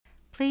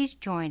please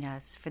join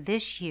us for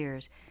this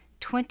year's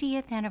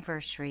 20th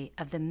anniversary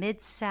of the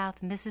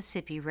Mid-South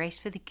Mississippi Race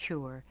for the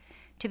Cure,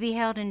 to be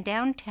held in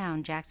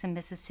downtown Jackson,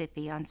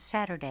 Mississippi on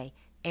Saturday,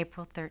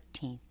 April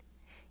 13th.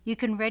 You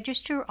can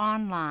register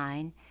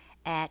online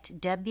at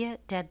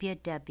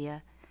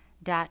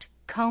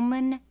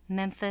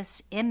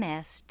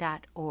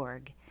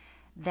www.comenmemphisms.org.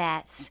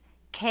 That's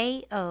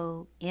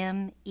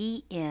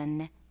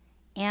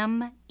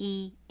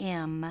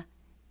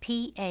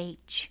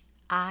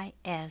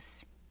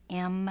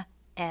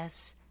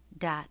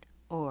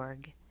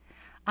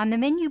On the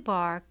menu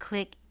bar,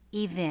 click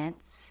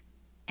Events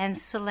and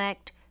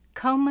select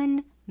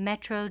Komen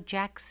Metro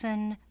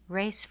Jackson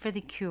Race for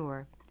the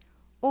Cure,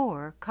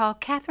 or call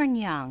Catherine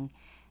Young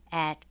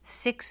at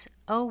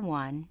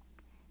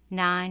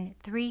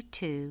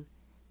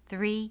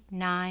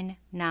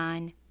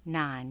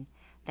 601-932-3999.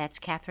 That's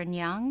Catherine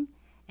Young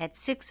at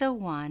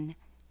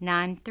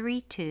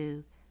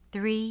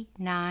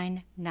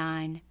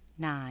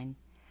 601-932-3999.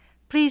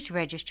 Please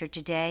register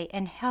today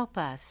and help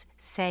us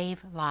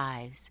save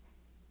lives.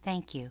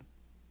 Thank you.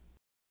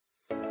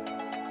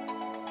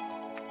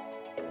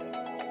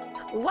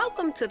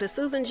 Welcome to the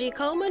Susan G.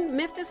 Coleman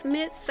Memphis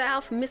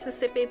Mid-South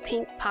Mississippi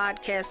Pink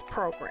Podcast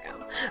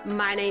Program.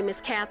 My name is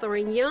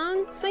Catherine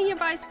Young, Senior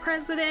Vice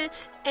President,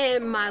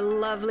 and my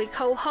lovely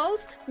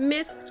co-host,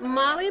 Miss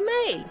Molly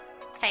May.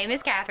 Hey,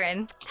 Miss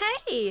Catherine.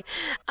 Hey.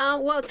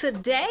 Well,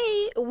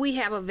 today we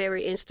have a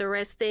very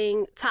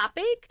interesting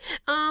topic.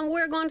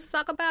 We're going to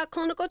talk about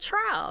clinical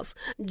trials.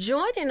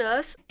 Joining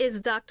us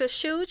is Dr.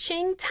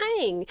 Shou-Ching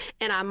Tang,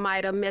 and I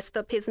might have messed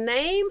up his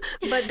name,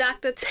 but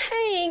Dr.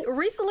 Tang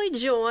recently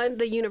joined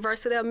the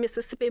University of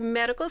Mississippi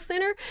Medical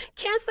Center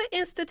Cancer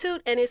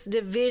Institute and its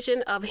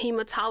Division of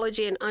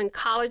Hematology and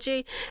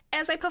Oncology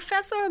as a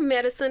professor of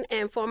medicine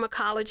and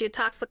pharmacology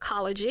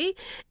toxicology,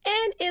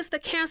 and is the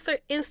Cancer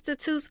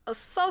Institute's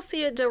Associate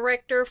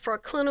Director for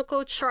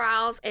Clinical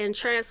Trials and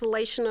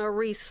Translational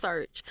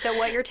Research. So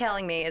what you're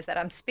telling me is that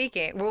I'm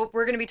speaking.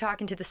 We're going to be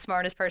talking to the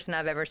smartest person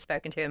I've ever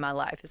spoken to in my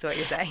life, is what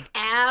you're saying.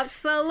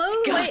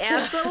 Absolutely, Gotcha.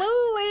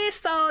 Absolutely.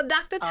 So,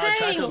 Dr. Tang. I'll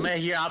try to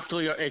measure up to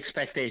your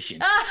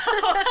expectations.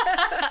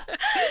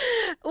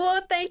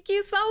 Well, thank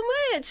you so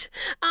much.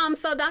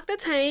 So, Dr.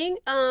 Tang,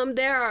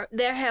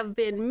 there have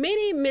been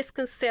many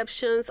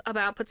misconceptions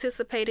about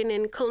participating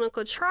in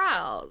clinical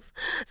trials.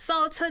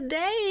 So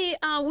today,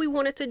 we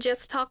wanted to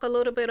just talk a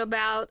little bit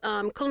about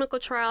clinical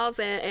trials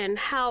and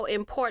how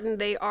important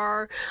they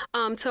are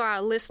to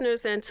our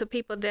listeners and to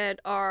people that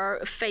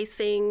are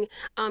facing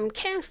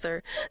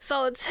cancer.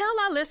 So tell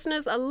our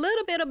listeners a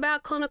little bit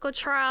about clinical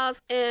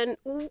trials and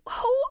who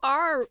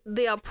are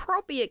the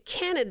appropriate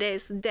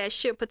candidates that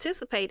should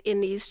participate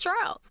in these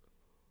trials.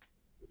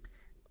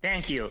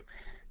 Thank you.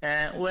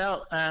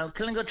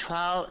 Clinical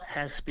trial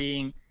has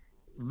been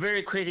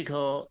very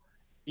critical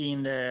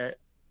in the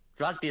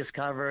drug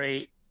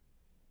discovery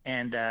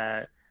and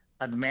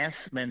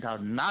advancement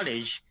of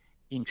knowledge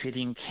in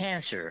treating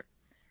cancer.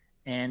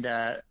 And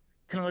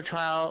clinical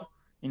trial,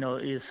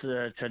 is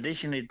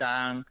traditionally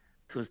done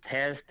to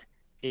test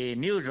a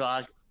new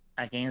drug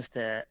against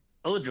the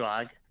old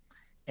drug.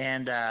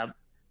 And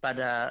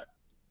but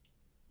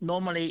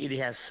normally it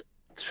has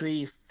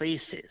three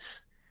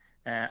phases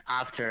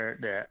after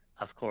the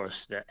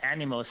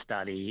animal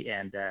study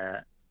and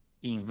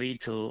in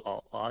vitro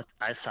or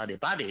outside the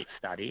body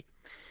study.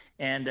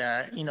 And,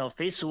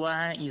 phase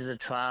 1 is a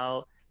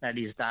trial that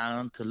is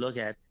done to look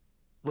at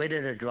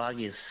whether the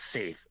drug is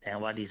safe and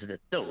what is the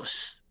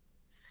dose.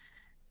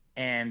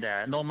 And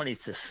normally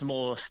it's a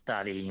small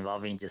study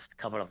involving just a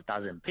couple of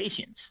dozen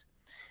patients.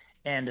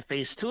 And the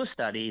phase 2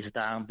 study is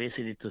done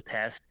basically to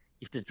test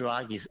if the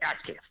drug is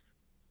active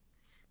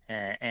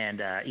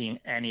and in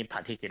any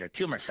particular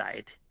tumor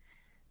site.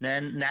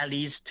 Then that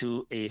leads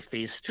to a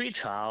phase 3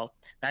 trial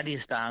that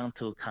is done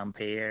to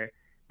compare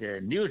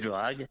the new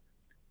drug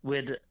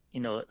with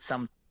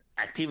some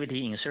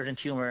activity in certain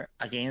tumor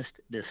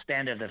against the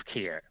standard of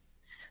care.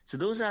 So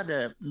those are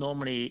the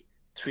normally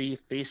three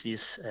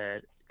phases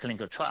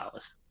clinical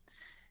trials.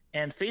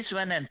 And phase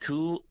 1 and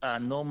 2 are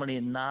normally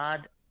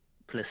not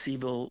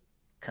placebo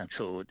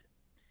controlled,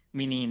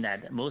 meaning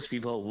that most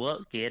people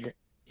will get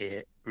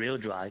a real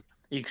drug,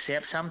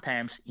 except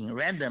sometimes in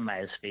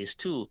randomized phase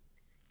 2,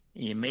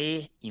 it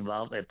may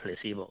involve a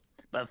placebo.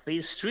 But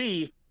phase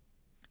 3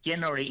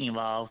 generally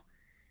involve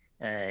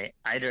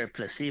either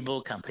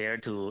placebo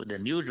compared to the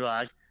new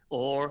drug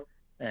or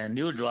a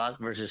new drug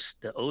versus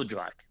the old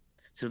drug.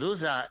 So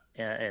those are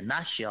a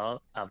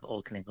nutshell of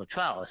all clinical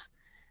trials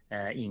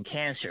in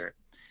cancer.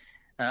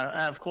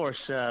 Of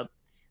course,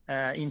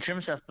 in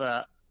terms of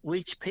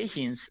which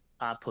patients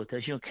are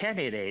potential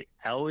candidate,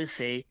 I always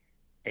say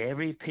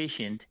every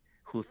patient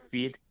who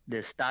fit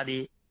the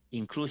study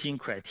inclusion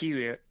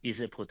criteria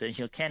is a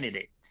potential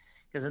candidate.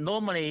 Because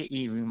normally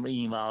it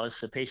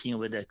involves a patient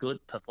with a good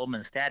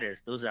performance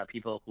status. Those are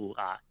people who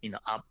are,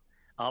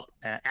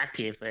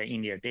 active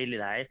in their daily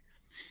life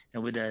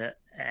and with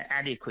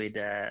adequate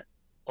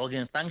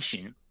organ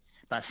function.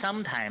 But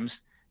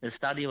sometimes the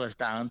study was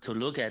done to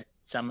look at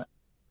some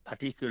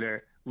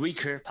particular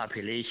weaker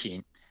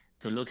population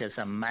to look at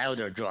some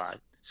milder drug.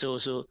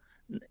 So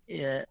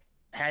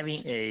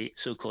having a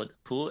so-called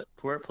poor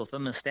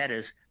performance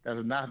status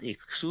does not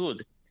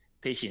exclude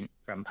patients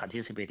from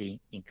participating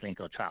in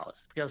clinical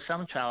trials, because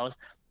some trials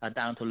are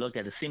done to look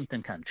at the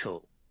symptom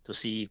control to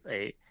see if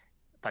a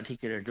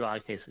particular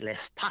drug is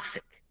less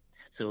toxic.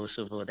 So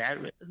for that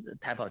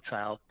type of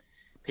trial,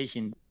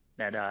 patients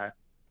that are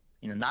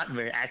not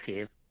very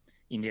active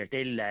in their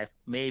daily life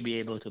may be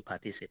able to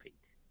participate.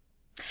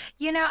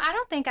 I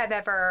don't think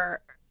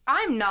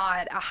I'm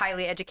not a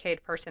highly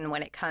educated person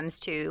when it comes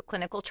to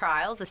clinical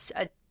trials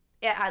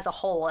as a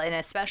whole, and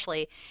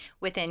especially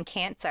within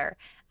cancer.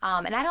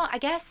 And I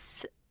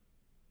guess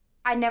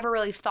I never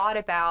really thought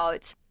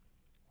about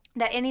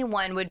that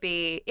anyone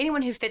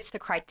who fits the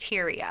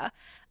criteria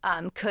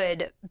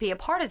could be a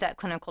part of that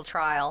clinical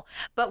trial.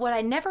 But what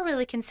I never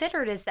really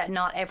considered is that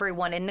not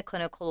everyone in the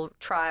clinical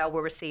trial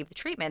will receive the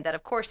treatment, that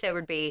of course there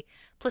would be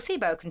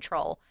placebo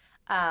control.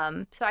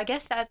 So I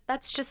guess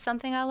that's just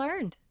something I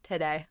learned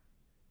today.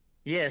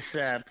 Yes.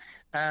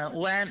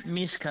 One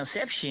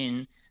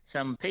misconception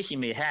some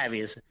patient may have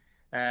is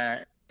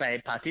by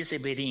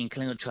participating in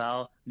clinical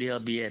trial, they'll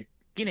be a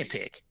guinea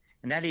pig.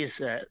 And that is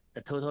a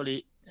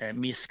totally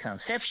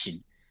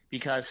misconception,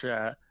 because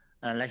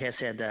like I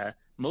said,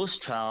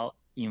 most trials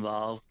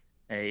involve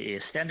a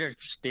standard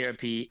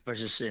therapy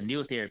versus a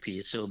new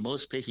therapy. So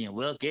most patients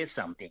will get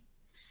something.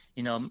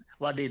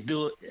 What they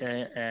do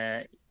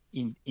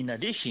in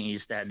addition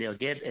is that they'll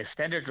get a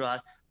standard drug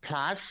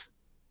plus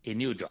a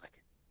new drug.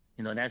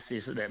 That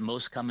is the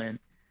most common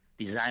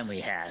design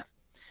we have.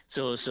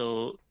 So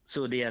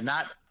they are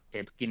not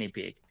a guinea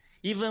pig.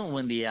 Even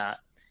when they are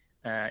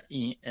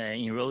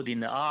enrolled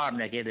in the arm,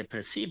 they get a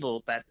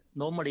placebo, but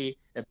normally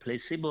a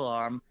placebo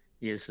arm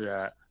is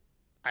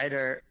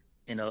either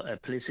a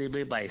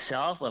placebo by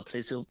itself or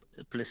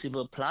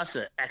placebo plus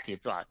an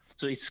active drug.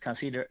 So it's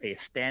considered a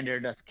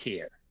standard of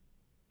care.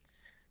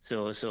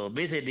 So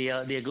basically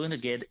they're going to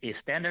get a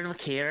standard of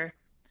care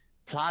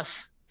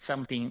plus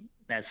something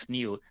that's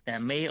new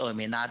that may or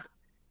may not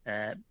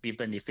be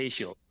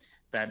beneficial.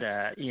 But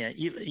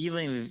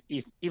even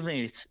if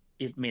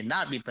it may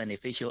not be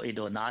beneficial, it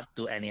will not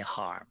do any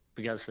harm,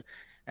 because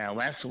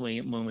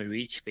when we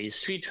reach phase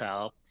 3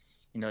 trial,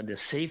 the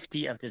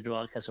safety of the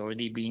drug has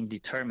already been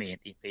determined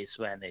in phase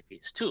 1 and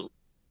phase 2.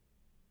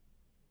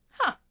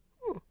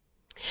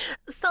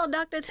 So,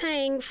 Dr.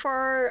 Tang,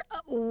 for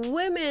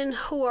women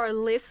who are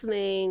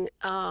listening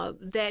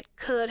that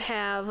could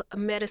have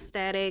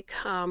metastatic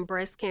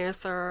breast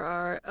cancer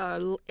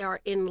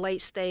or in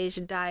late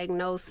stage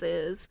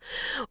diagnosis,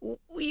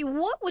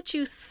 what would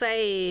you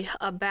say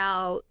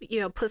about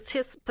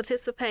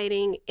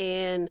participating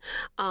in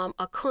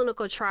a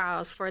clinical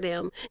trials for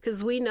them?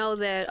 Because we know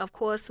that, of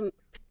course,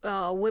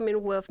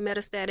 women with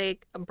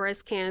metastatic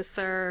breast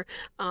cancer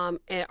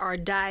are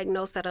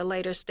diagnosed at a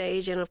later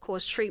stage, and of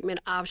course treatment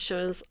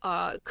options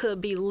could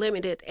be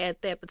limited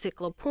at that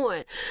particular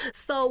point.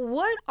 So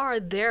what are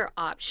their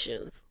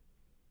options?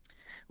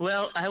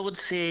 Well, I would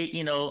say,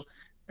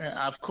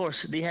 of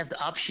course, they have the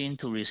option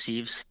to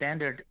receive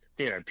standard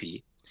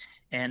therapy.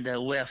 And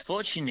we're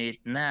fortunate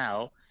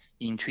now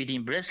in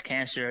treating breast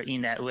cancer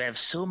in that we have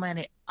so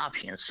many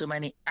options, so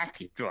many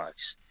active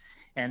drugs.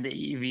 And if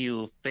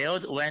you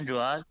failed one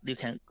drug, you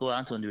can go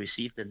on to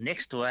receive the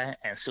next one,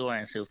 and so on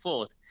and so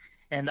forth.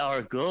 And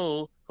our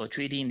goal for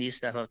treating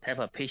this type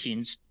of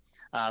patients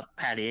are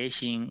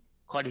palliation,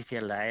 quality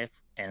of life,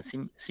 and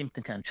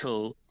symptom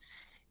control.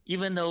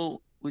 Even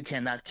though we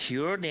cannot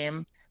cure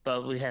them,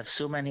 but we have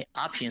so many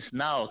options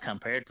now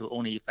compared to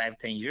only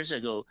 5-10 years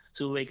ago.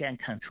 So we can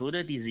control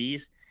the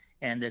disease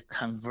and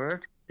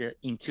convert the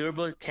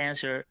incurable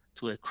cancer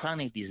to a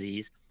chronic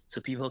disease, so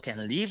people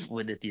can live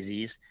with the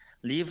disease,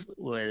 live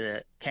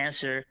with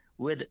cancer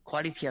with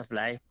quality of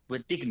life,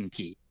 with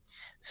dignity.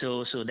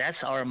 So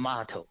that's our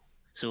motto.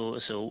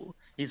 So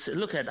it's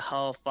look at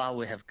how far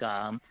we have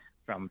gone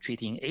from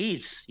treating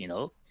AIDS,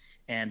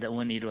 and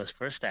when it was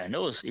first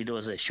diagnosed, it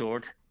was a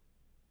short,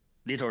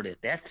 literally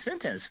death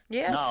sentence.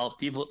 Yes. Now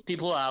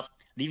people are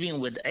living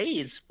with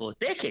AIDS for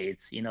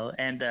decades,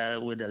 and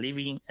with a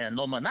living a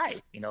normal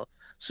life,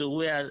 So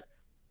we are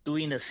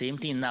doing the same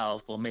thing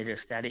now for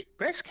metastatic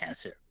breast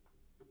cancer.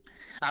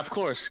 Of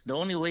course, the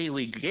only way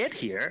we get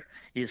here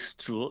is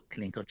through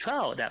clinical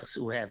trial. That's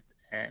we have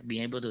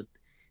been able to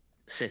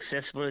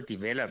successfully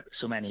develop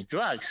so many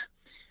drugs.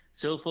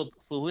 So for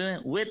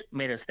women with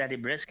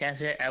metastatic breast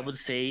cancer, I would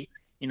say,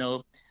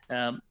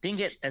 think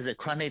it as a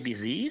chronic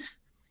disease,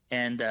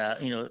 and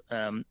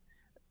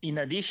in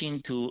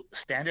addition to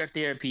standard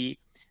therapy,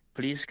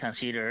 please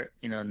consider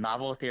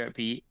novel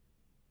therapy,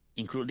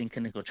 including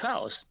clinical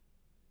trials.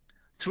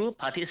 Through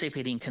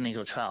participating in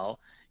clinical trial,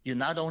 you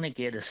not only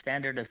get a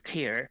standard of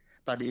care,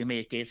 but you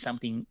may get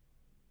something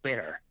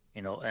better,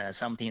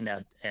 something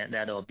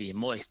that will be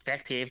more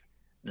effective,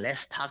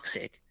 less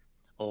toxic,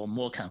 or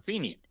more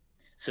convenient.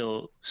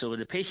 So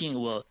the patient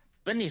will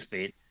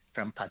benefit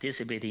from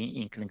participating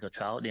in clinical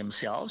trial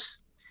themselves.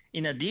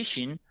 In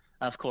addition,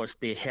 of course,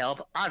 they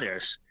help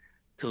others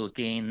to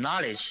gain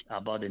knowledge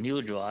about the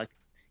new drug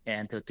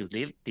and to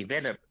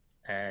develop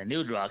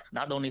new drugs,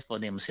 not only for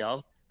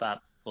themselves, but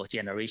for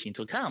generations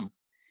to come.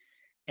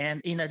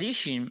 And in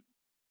addition,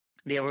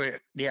 there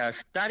are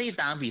studies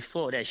done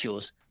before that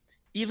shows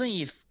even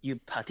if you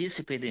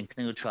participate in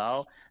clinical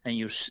trial and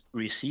you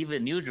receive a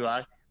new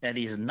drug that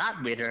is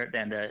not better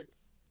than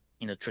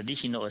the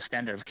traditional or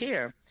standard of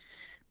care,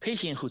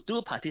 patients who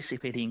do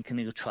participate in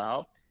clinical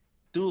trial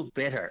do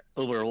better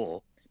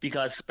overall,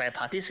 because by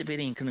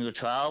participating in clinical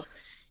trial,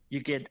 you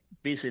get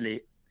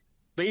basically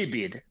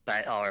babied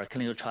by our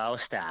clinical trial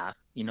staff.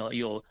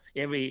 Your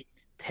every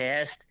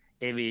test,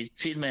 every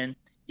treatment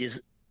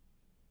is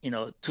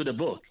to the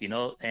book,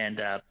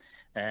 and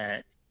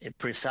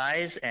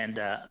precise and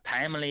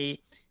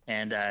timely,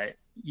 and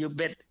you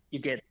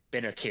get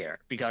better care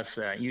because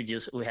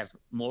we have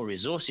more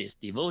resources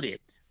devoted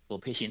for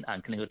patient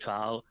on clinical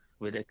trial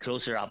with a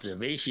closer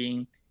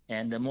observation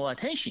and more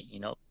attention.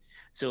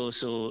 So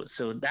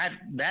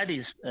that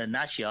is a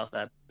nutshell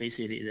of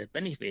basically the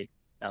benefit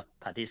of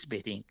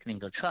participating in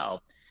clinical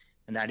trial,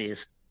 and that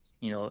is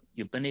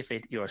you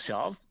benefit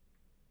yourself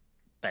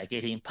by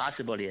getting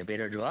possibly a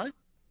better drug,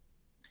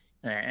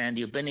 and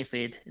you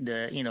benefit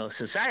the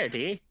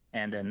society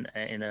and then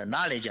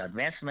knowledge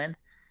advancement,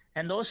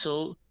 and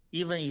also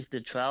even if the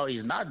trial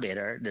is not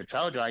better, the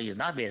trial drug is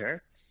not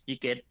better, you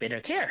get better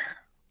care.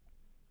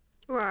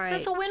 Right. So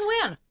it's a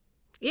win-win.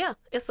 Yeah,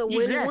 it's a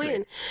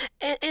win-win.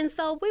 And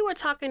so we were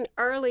talking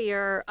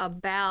earlier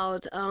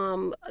about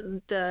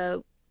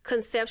the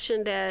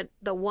conception that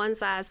the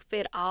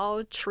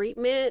one-size-fit-all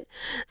treatment.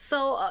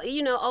 So,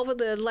 over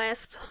the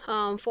last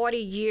 40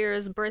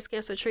 years, breast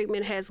cancer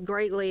treatment has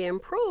greatly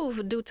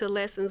improved due to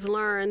lessons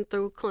learned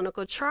through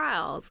clinical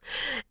trials.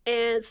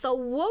 And so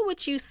what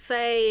would you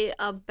say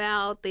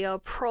about the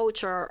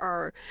approach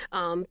or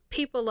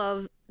people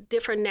of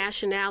different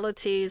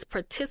nationalities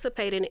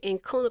participating in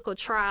clinical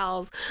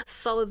trials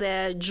so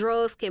that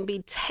drugs can be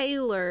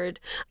tailored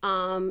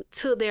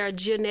to their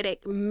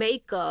genetic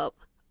makeup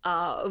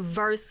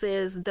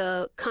versus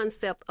the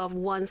concept of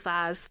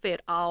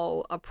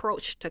one-size-fit-all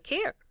approach to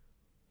care?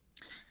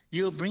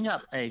 You bring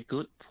up a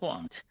good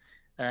point.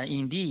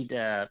 Indeed,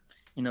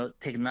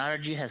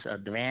 technology has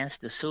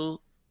advanced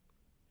so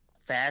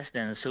fast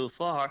and so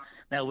far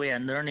that we are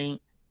learning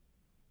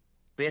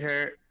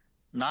better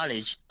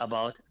knowledge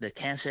about the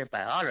cancer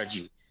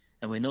biology.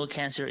 And we know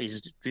cancer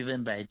is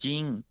driven by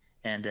gene,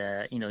 and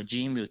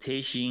gene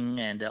mutation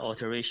and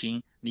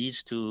alteration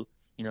leads to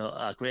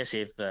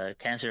aggressive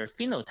cancer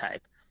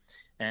phenotype.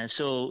 And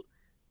so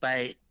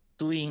by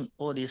doing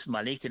all this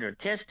molecular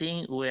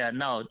testing, we are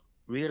now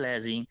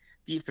realizing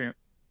different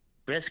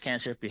breast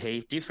cancer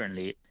behave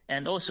differently,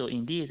 and also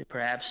indeed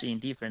perhaps in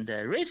different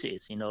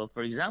races.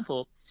 For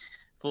example,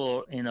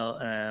 for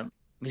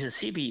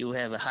Mississippi, you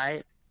have a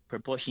high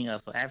proportion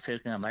of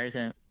African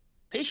American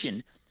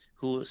patient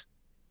who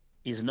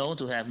is known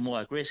to have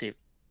more aggressive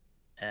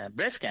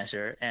breast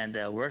cancer and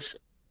worse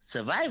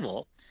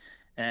survival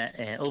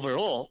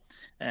overall,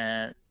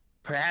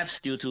 perhaps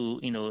due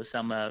to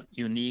some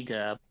unique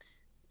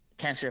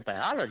cancer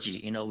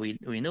biology.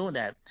 We know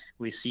that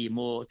we see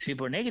more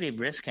triple negative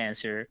breast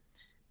cancer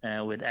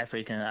with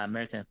African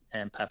American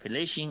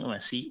population.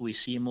 We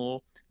see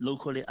more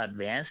locally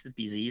advanced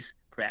disease,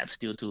 perhaps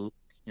due to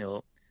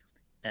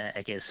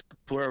I guess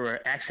poorer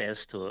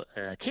access to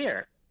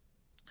care.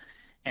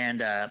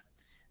 And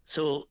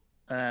so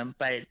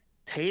by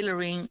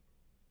tailoring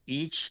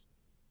each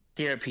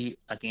therapy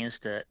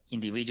against the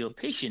individual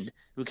patient,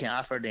 we can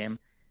offer them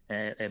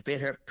a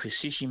better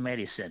precision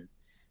medicine,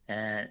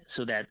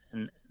 so that,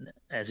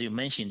 as you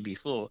mentioned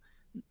before,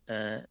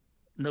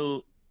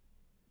 no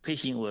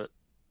patient will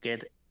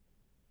get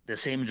the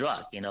same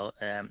drug,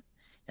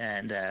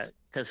 and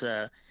because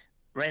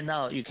right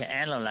now you can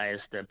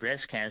analyze the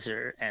breast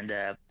cancer, and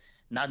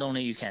not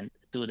only you can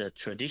do the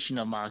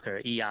traditional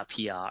marker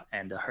ER/PR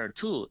and the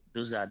HER2,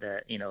 those are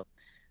the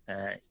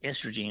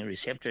estrogen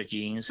receptor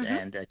genes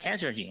and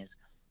cancer genes,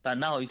 but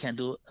now you can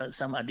do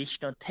some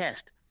additional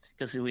test,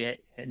 because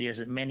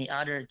there's many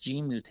other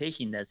gene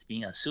mutation that's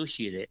being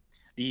associated,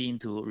 leading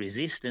to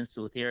resistance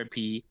to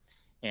therapy,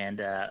 and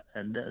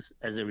thus,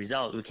 as a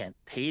result, we can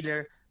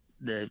tailor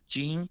the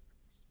gene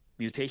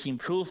mutation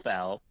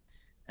profile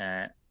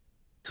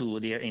to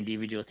their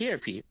individual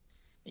therapy.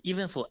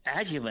 Even for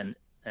adjuvant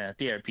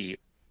therapy,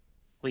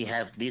 we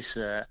have this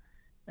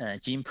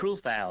gene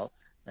profile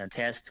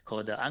test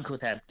called the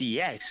Oncotype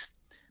DX.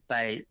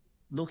 By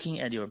looking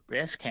at your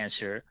breast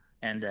cancer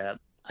and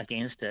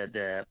against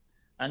the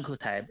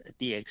Oncotype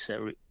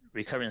DX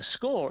recurrence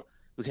score,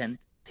 we can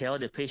tell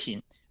the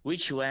patient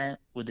which one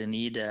would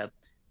need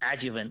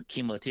adjuvant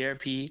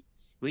chemotherapy,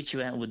 which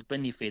one would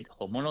benefit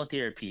hormonal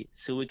therapy,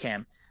 so we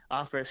can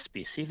offer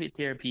specific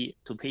therapy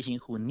to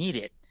patients who need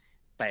it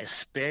by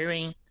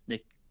sparing the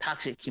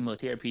toxic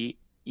chemotherapy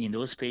in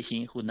those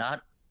patients who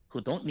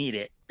don't need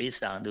it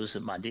based on those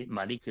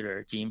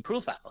molecular gene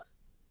profiles.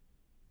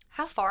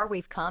 How far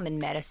we've come in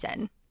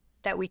medicine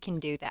that we can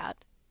do that.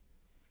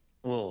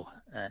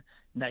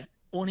 Like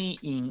only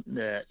in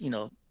the,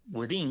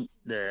 within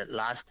the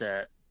last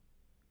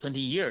 20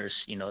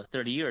 years,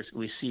 30 years,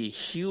 we see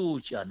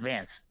huge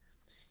advance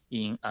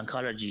in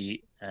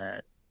oncology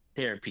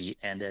therapy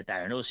and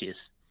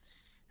diagnosis.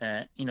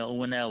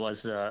 When I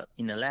was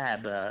in the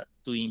lab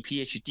doing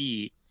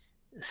PhD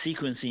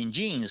sequencing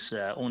genes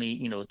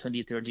only,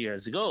 20, 30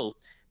 years ago,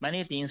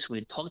 many things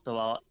we talked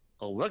about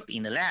or worked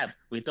in the lab,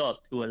 we thought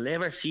we will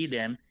never see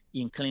them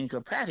in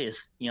clinical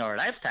practice in our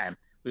lifetime.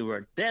 We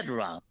were dead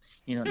wrong.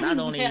 Not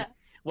only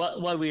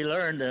what we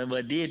learned,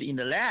 what did in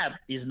the lab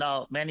is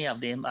now many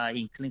of them are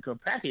in clinical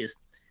practice.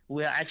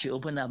 We are actually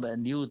opening up a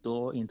new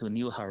door into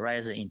new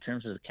horizon in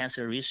terms of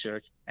cancer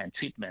research and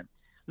treatment.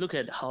 Look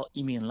at how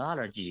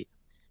immunology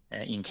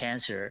in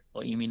cancer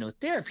or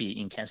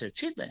immunotherapy in cancer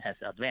treatment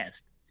has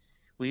advanced.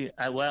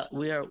 While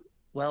we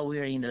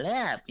are in the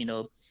lab,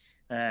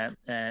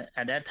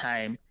 at that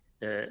time,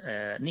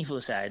 the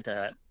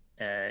lymphocyte,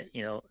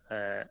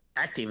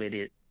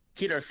 activated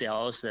killer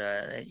cells.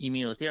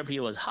 Immunotherapy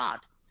was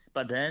hot,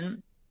 but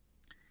then,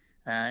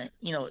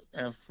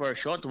 for a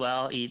short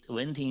while, it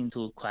went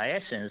into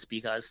quiescence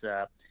because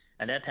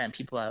at that time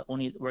people are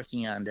only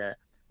working on the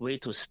way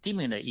to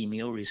stimulate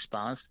immune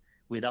response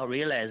without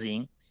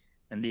realizing,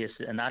 and there's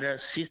another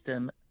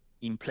system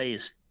in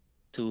place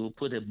to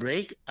put a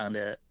brake on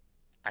the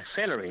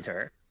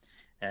accelerator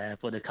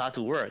for the car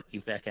to work,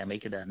 if I can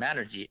make an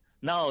analogy.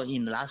 Now,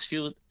 in the last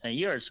few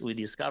years, we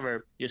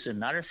discovered there's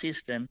another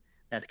system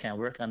that can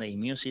work on the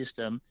immune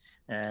system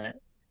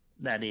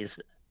that is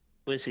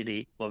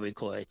basically what we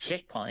call a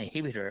checkpoint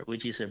inhibitor,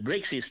 which is a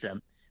brake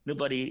system.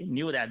 Nobody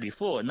knew that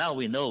before. Now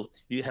we know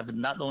you have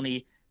not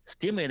only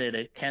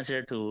stimulated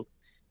cancer to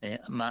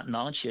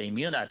launch an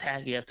immune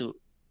attack, you have to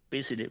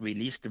basically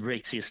release the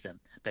brake system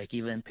by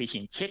giving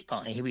patient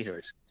checkpoint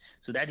inhibitors.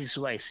 So that is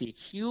why I see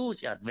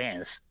huge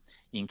advance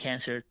in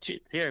cancer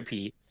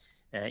therapy,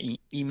 in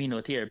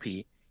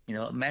immunotherapy.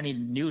 Many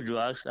new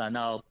drugs are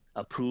now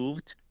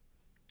approved,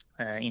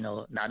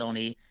 not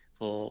only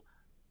for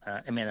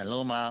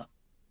melanoma,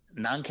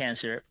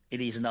 non-cancer,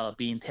 it is now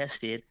being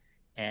tested,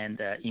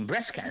 and in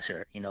breast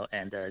cancer,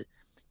 and a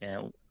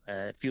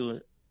few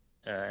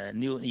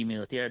new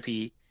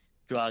immunotherapy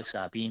drugs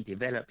are being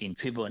developed in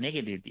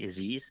triple-negative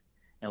disease,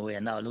 and we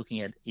are now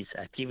looking at its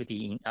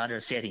activity in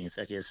other settings,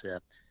 such as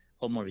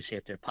hormone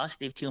receptor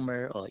positive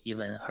tumor or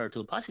even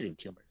HER2 positive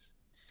tumors.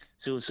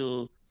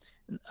 So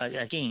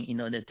again,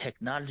 the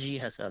technology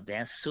has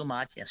advanced so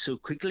much and so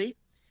quickly,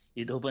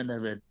 it opened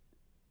up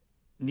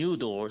new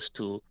doors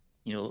to,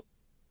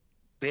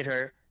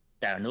 better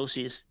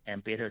diagnosis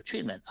and better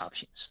treatment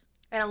options.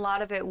 And a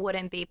lot of it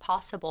wouldn't be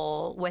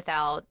possible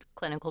without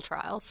clinical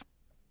trials.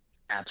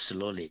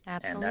 Absolutely.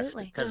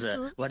 Absolutely. Because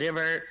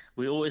whatever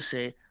we always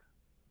say,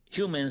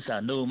 humans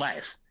are no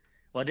mice.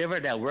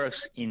 Whatever that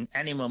works in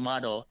animal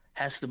model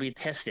has to be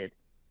tested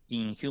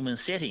in human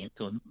setting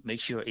to make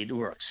sure it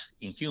works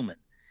in human.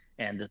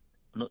 And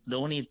the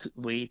only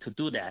way to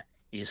do that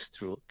is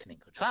through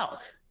clinical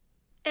trials.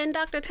 And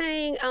Dr.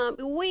 Tang,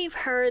 we've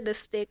heard the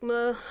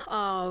stigma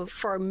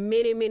for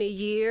many, many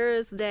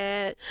years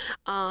that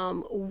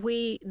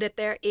that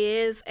there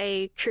is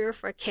a cure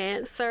for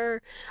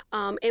cancer,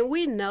 and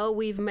we know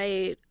we've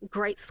made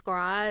great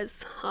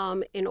strides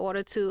in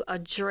order to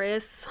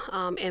address,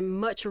 and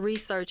much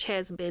research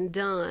has been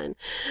done.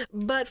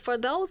 But for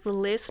those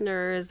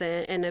listeners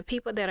and the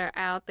people that are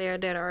out there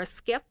that are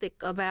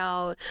skeptic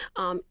about,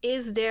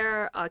 is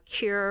there a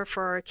cure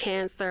for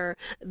cancer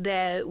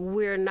that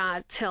we're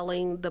not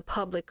telling the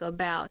public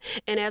about?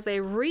 And as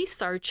a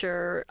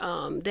researcher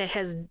that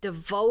has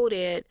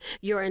devoted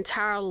your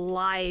entire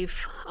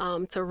life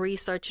to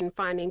research and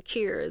finding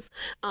cures,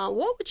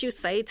 what would you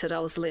say to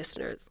those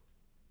listeners?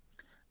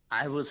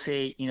 I would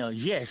say,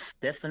 yes,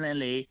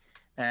 definitely.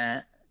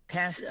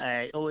 Cancer,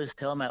 I always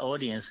tell my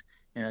audience,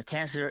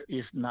 cancer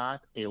is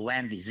not a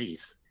one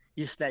disease.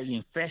 It's that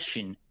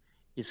infection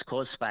is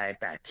caused by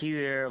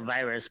bacteria,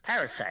 virus,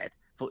 parasite.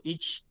 For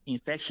each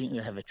infection,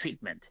 you have a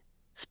treatment,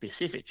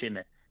 specific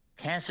treatment.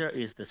 Cancer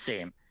is the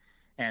same.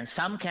 And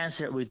some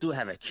cancer, we do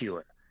have a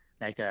cure,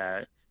 like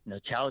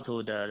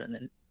childhood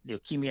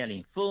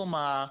leukemia,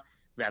 lymphoma,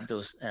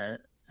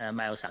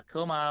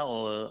 rhabdomyosarcoma,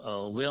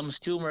 or Wilms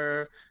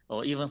tumor,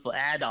 or even for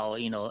adult,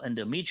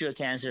 endometrial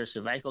cancer,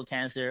 cervical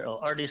cancer,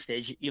 or early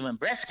stage, even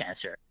breast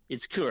cancer,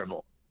 it's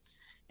curable.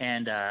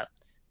 And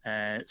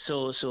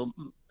so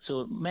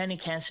many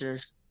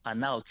cancers are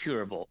now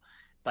curable.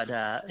 But,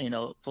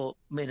 for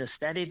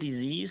metastatic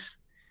disease,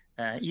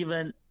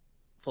 even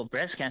for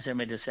breast cancer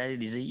metastatic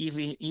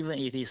disease, even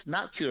if it is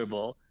not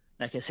curable,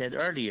 like I said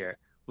earlier,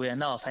 we are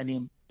now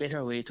finding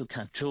better way to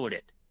control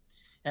it.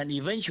 And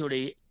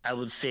eventually, I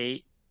would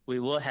say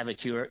we will have a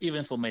cure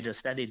even for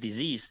metastatic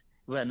disease.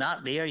 We are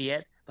not there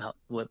yet, but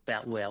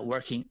we are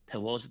working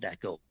towards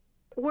that goal.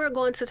 We're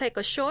going to take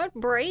a short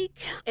break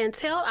and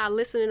tell our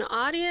listening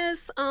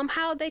audience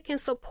how they can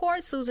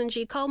support Susan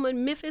G. Komen,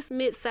 Memphis,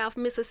 Mid-South,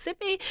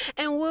 Mississippi,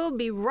 and we'll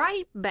be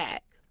right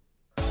back.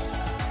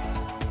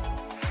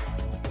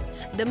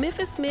 The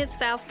Memphis,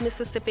 Mid-South,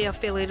 Mississippi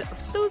affiliate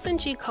of Susan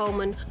G.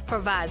 Komen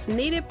provides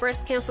needed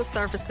breast cancer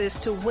services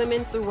to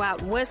women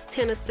throughout West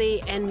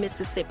Tennessee and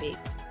Mississippi.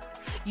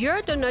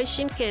 Your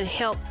donation can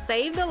help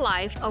save the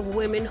life of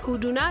women who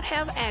do not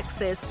have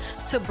access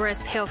to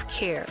breast health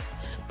care.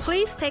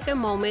 Please take a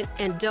moment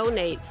and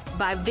donate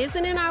by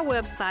visiting our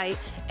website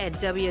at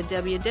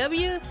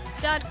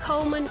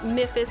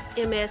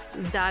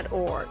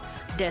www.colemanmemphisms.org.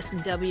 That's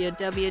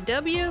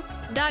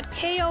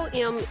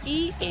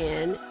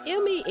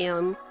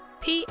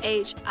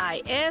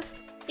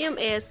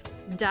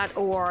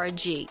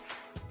www.colemanmemphisms.org.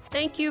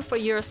 Thank you for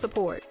your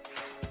support.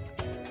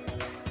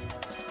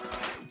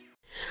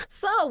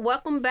 So,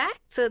 welcome back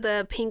to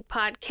the Pink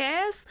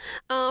Podcast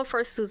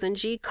for Susan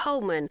G.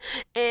 Coleman.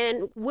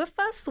 And with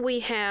us, we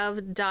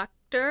have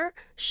Dr.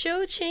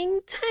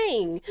 Shou-Ching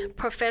Tang,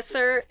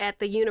 professor at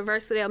the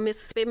University of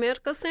Mississippi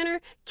Medical Center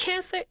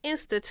Cancer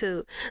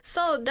Institute.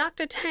 So,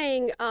 Dr.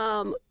 Tang,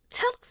 tell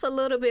us a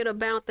little bit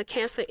about the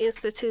Cancer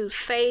Institute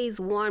Phase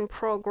 1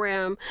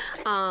 program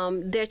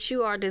that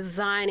you are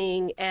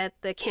designing at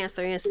the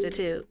Cancer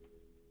Institute.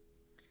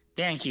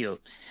 Thank you.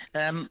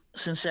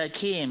 Since I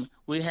came,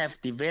 we have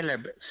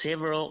developed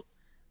several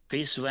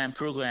Phase 1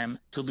 programs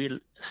to be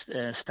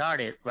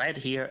started right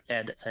here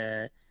at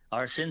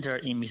our center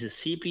in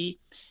Mississippi.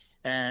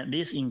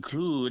 These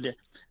include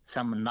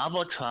some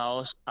novel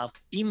trials of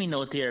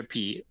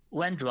immunotherapy.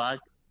 One drug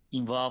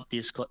involved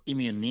is called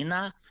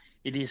Immunina.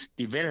 It is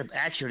developed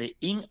actually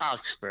in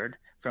Oxford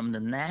from the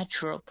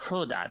natural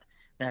product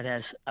that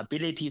has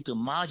ability to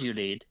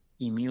modulate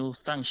immune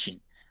function.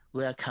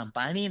 We are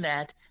combining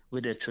that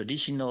with the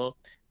traditional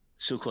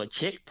so-called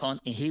checkpoint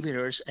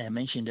inhibitors I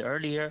mentioned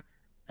earlier,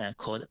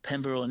 called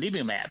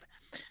pembrolizumab.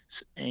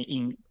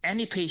 In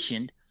any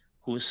patient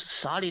whose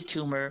solid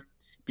tumor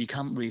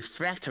become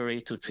refractory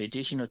to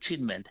traditional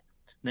treatment,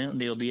 then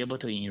they will be able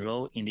to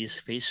enroll in this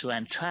Phase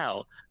 1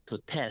 trial to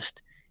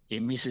test a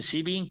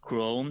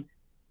Mississippi-grown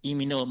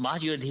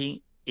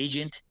immunomodulating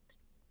agent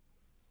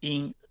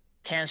in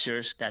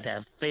cancers that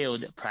have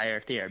failed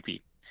prior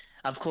therapy.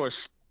 Of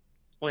course,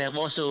 we have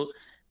also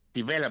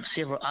developed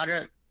several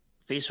other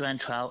Phase 1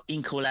 trials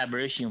in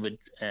collaboration with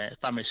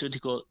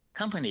pharmaceutical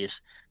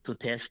companies to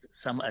test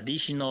some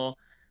additional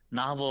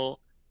novel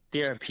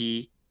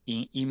therapy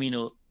in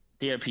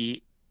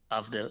immunotherapy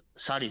of the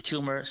solid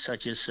tumor,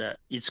 such as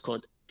it's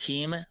called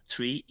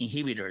TIM-3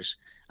 inhibitors.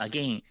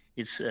 Again,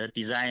 it's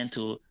designed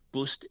to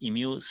boost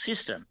immune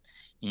system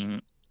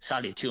in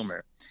solid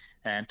tumor.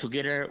 And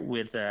together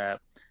with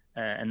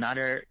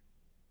another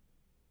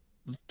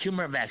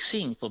tumor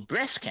vaccine for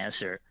breast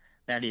cancer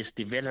that is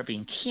developed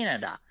in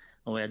Canada.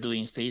 We are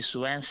doing Phase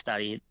 1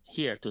 study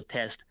here to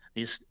test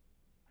this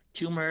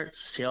tumor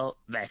cell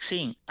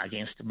vaccine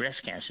against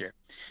breast cancer.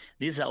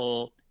 These are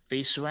all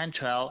Phase 1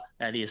 trial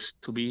that is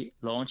to be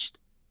launched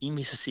in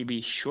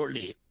Mississippi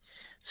shortly.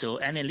 So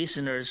any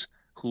listeners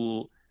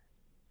who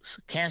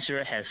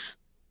cancer has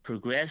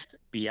progressed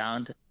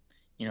beyond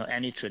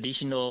any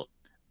traditional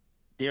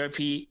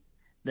therapy,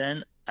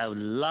 then I would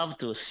love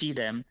to see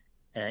them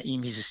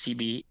in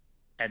Mississippi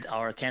at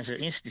our Cancer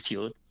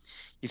Institute.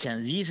 You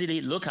can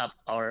easily look up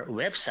our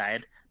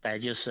website by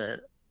just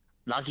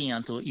logging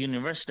onto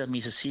University of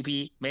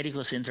Mississippi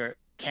Medical Center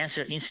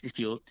Cancer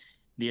Institute.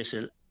 There's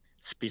a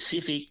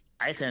specific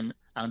item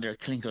under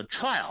clinical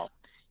trial,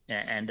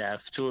 and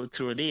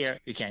through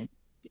there you can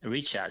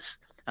reach us.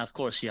 Of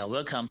course, you are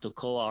welcome to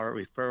call our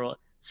referral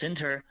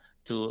center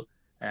to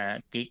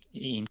get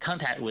in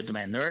contact with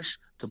my nurse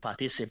to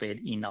participate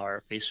in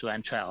our Phase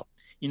 1 trial.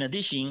 In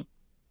addition,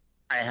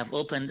 I have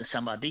opened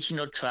some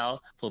additional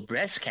trial for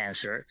breast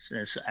cancer,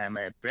 since I'm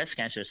a breast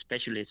cancer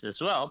specialist as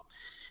well,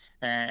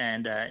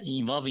 and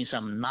involving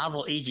some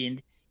novel agent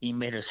in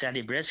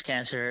metastatic breast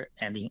cancer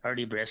and in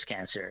early breast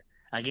cancer.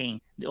 Again,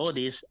 all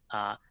these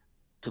are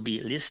to be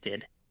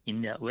listed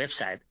in the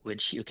website,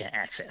 which you can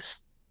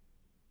access.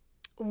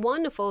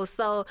 Wonderful.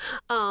 So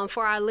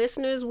for our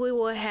listeners, we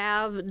will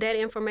have that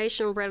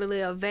information readily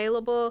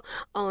available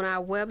on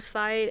our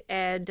website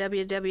at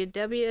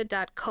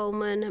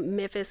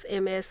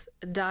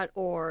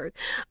www.colemanmemphisms.org.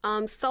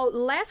 So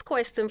last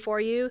question for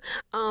you.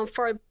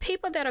 For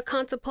people that are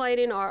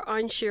contemplating or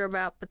unsure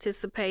about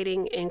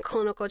participating in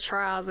clinical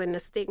trials and the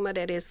stigma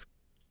that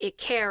it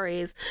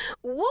carries,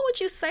 what would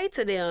you say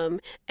to them?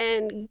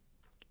 And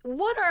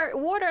what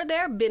are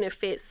their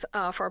benefits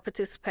for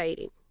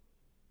participating?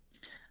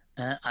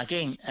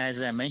 Again, as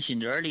I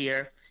mentioned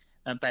earlier,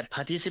 by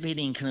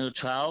participating in clinical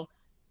trial,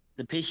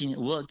 the patient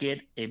will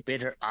get a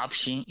better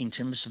option in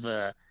terms of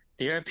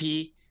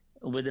therapy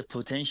with the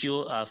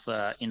potential of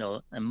a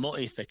more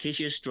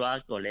efficacious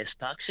drug or less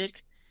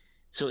toxic.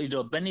 So it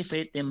will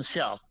benefit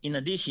themselves. In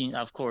addition,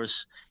 of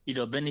course, it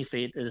will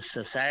benefit the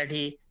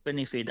society,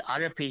 benefit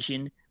other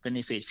patients,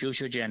 benefit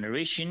future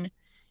generation,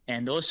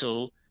 and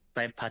also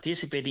by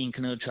participating in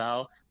clinical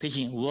trial,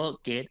 patient will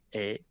get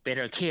a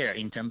better care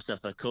in terms of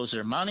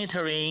closer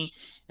monitoring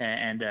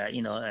and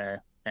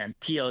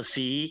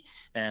TLC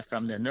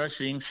from the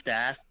nursing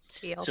staff.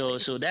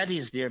 TLC. So that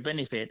is their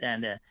benefit,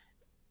 and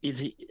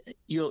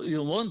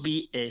you won't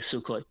be a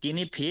so-called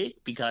guinea pig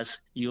because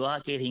you are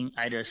getting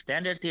either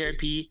standard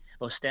therapy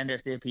or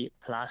standard therapy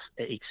plus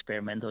an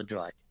experimental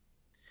drug.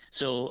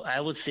 So I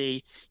would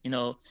say,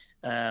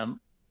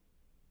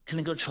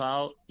 clinical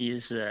trial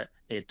is a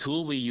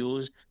tool we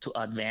use to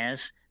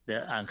advance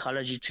the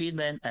oncology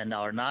treatment and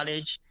our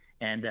knowledge,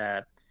 and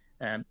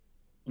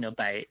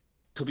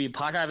to be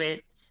part of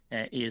it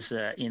is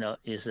a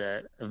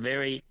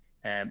very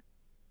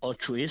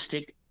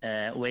altruistic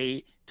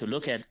way to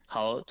look at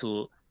how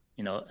to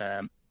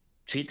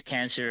treat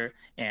cancer,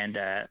 and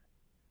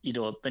it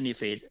will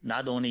benefit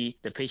not only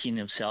the patient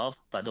himself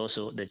but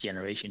also the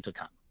generation to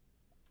come.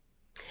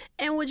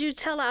 And would you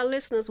tell our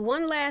listeners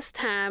one last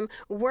time,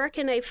 where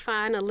can they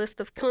find a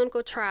list of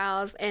clinical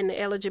trials and the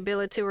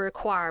eligibility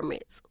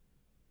requirements?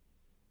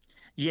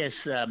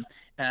 Yes,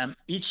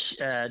 each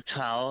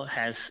trial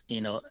has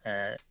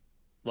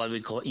what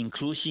we call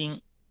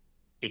inclusion,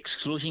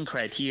 exclusion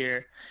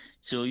criteria.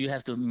 So you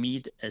have to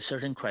meet a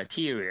certain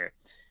criteria,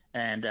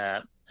 and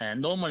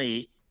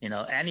normally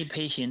any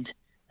patient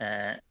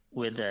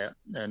with a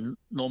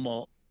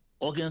normal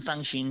organ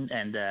function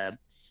and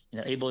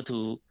able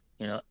to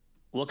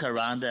work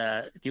around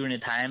during the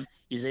time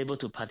is able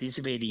to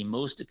participate in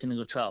most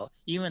clinical trials.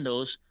 Even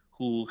those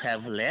who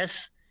have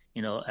less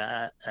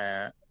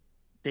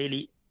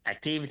daily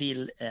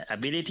activity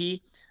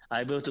ability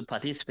are able to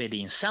participate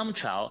in some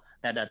trials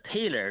that are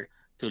tailored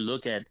to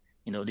look at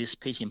this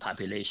patient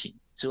population.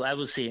 So I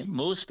would say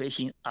most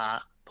patients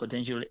are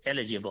potentially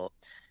eligible,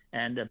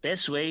 and the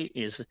best way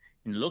is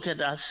look at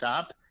us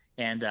up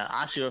and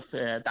ask your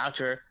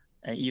doctor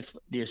if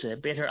there's a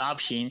better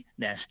option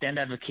than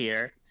standard of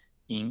care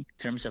in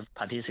terms of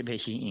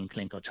participation in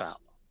clinical trial.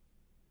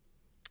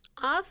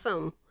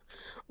 Awesome.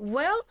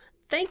 Well,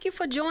 thank you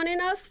for joining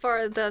us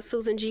for the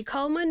Susan G.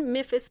 Komen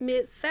Memphis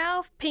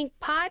Mid-South Pink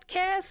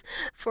Podcast.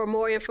 For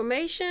more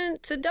information,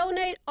 to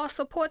donate or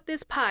support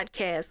this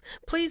podcast,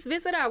 please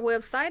visit our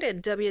website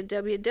at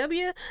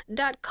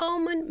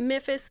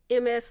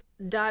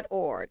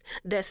www.colemanmemphisms.org.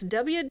 That's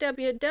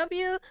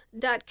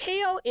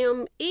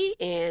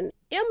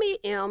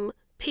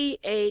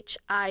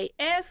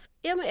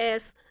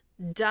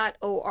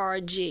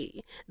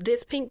www.colemanmemphisms.org.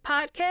 This Pink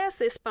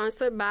Podcast is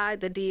sponsored by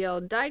the D.L.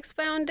 Dykes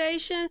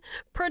Foundation,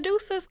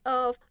 producers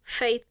of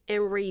Faith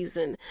and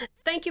Reason.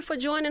 Thank you for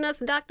joining us,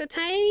 Dr.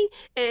 Tang.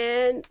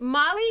 And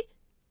Molly?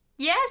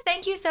 Yes,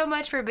 thank you so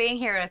much for being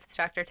here with us,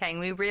 Dr. Tang.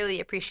 We really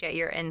appreciate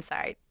your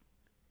insight.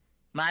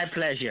 My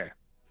pleasure.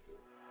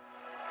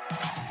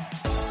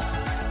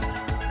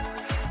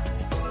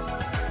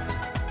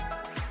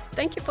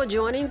 Thank you for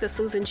joining the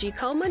Susan G.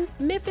 Komen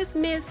Memphis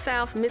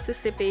Mid-South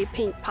Mississippi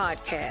Pink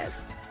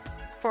Podcast.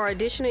 For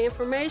additional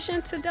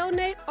information to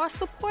donate or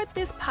support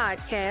this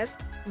podcast,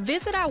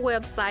 visit our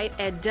website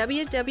at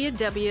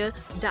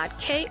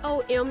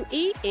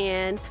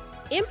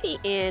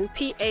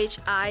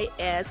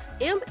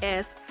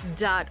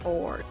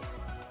www.colemanmemphisms.org.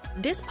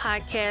 This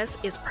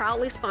podcast is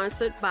proudly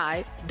sponsored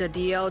by the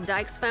D.L.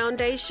 Dykes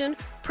Foundation,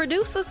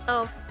 producers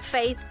of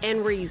Faith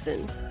and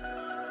Reason.